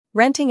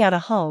Renting out a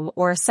home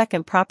or a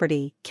second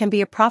property can be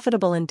a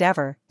profitable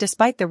endeavor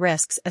despite the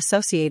risks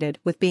associated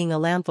with being a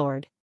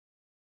landlord.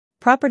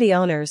 Property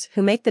owners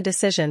who make the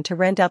decision to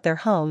rent out their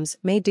homes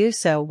may do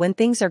so when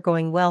things are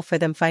going well for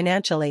them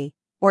financially,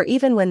 or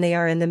even when they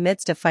are in the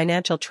midst of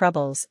financial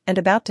troubles and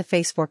about to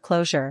face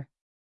foreclosure.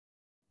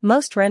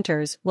 Most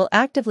renters will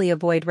actively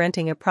avoid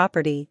renting a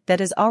property that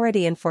is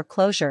already in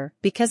foreclosure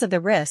because of the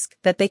risk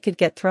that they could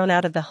get thrown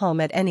out of the home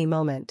at any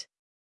moment.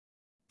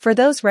 For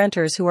those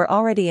renters who are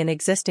already in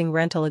existing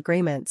rental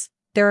agreements,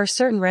 there are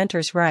certain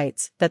renters'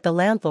 rights that the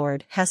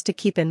landlord has to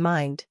keep in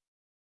mind.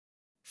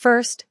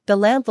 First, the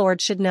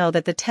landlord should know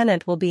that the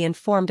tenant will be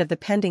informed of the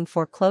pending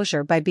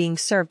foreclosure by being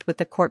served with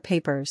the court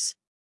papers.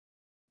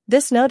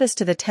 This notice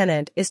to the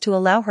tenant is to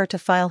allow her to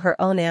file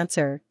her own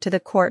answer to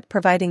the court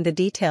providing the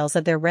details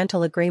of their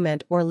rental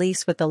agreement or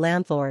lease with the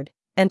landlord,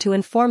 and to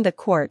inform the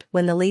court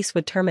when the lease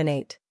would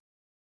terminate.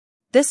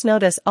 This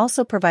notice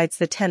also provides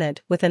the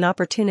tenant with an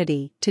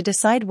opportunity to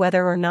decide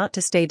whether or not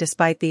to stay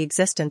despite the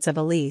existence of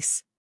a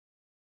lease.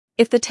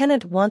 If the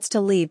tenant wants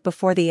to leave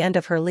before the end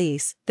of her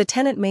lease, the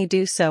tenant may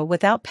do so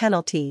without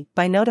penalty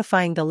by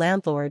notifying the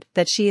landlord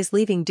that she is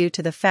leaving due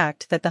to the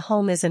fact that the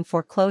home is in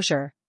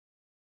foreclosure.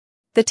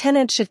 The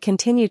tenant should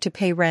continue to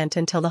pay rent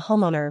until the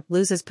homeowner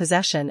loses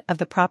possession of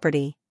the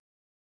property.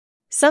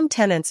 Some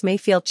tenants may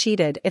feel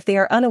cheated if they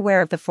are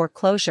unaware of the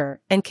foreclosure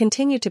and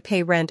continue to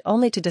pay rent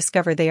only to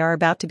discover they are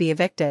about to be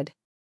evicted.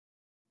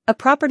 A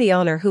property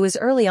owner who is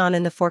early on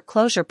in the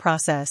foreclosure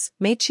process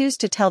may choose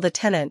to tell the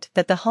tenant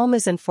that the home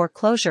is in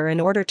foreclosure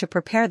in order to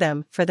prepare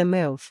them for the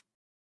move.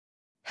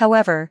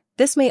 However,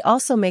 this may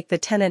also make the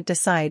tenant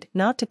decide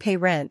not to pay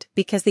rent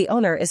because the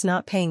owner is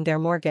not paying their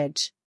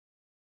mortgage.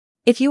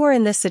 If you are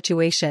in this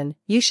situation,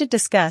 you should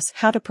discuss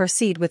how to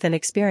proceed with an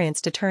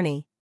experienced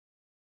attorney.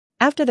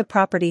 After the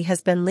property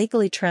has been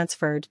legally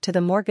transferred to the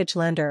mortgage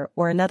lender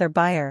or another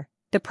buyer,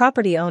 the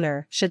property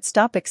owner should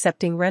stop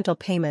accepting rental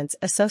payments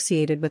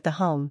associated with the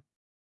home.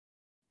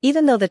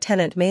 Even though the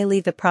tenant may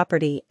leave the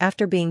property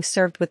after being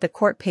served with the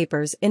court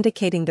papers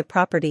indicating the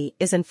property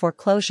is in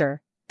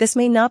foreclosure, this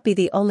may not be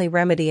the only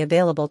remedy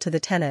available to the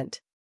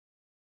tenant.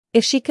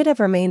 If she could have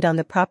remained on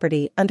the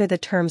property under the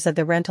terms of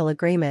the rental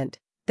agreement,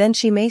 then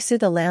she may sue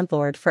the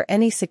landlord for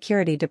any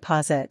security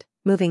deposit,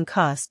 moving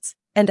costs,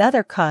 and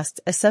other costs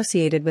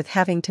associated with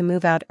having to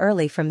move out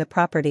early from the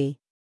property.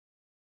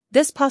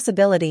 This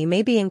possibility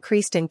may be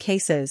increased in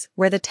cases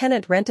where the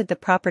tenant rented the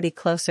property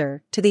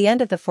closer to the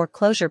end of the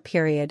foreclosure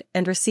period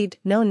and received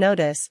no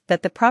notice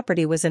that the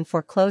property was in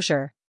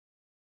foreclosure.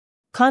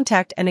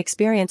 Contact an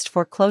experienced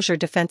foreclosure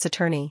defense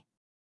attorney.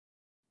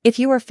 If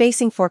you are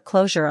facing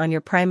foreclosure on your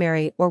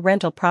primary or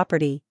rental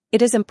property,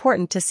 it is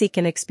important to seek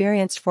an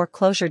experienced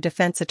foreclosure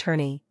defense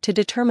attorney to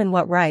determine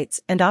what rights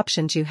and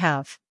options you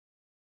have.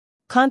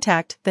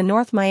 Contact the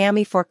North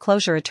Miami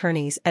foreclosure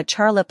attorneys at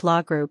Charlip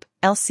Law Group,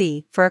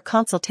 LC, for a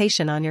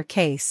consultation on your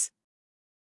case.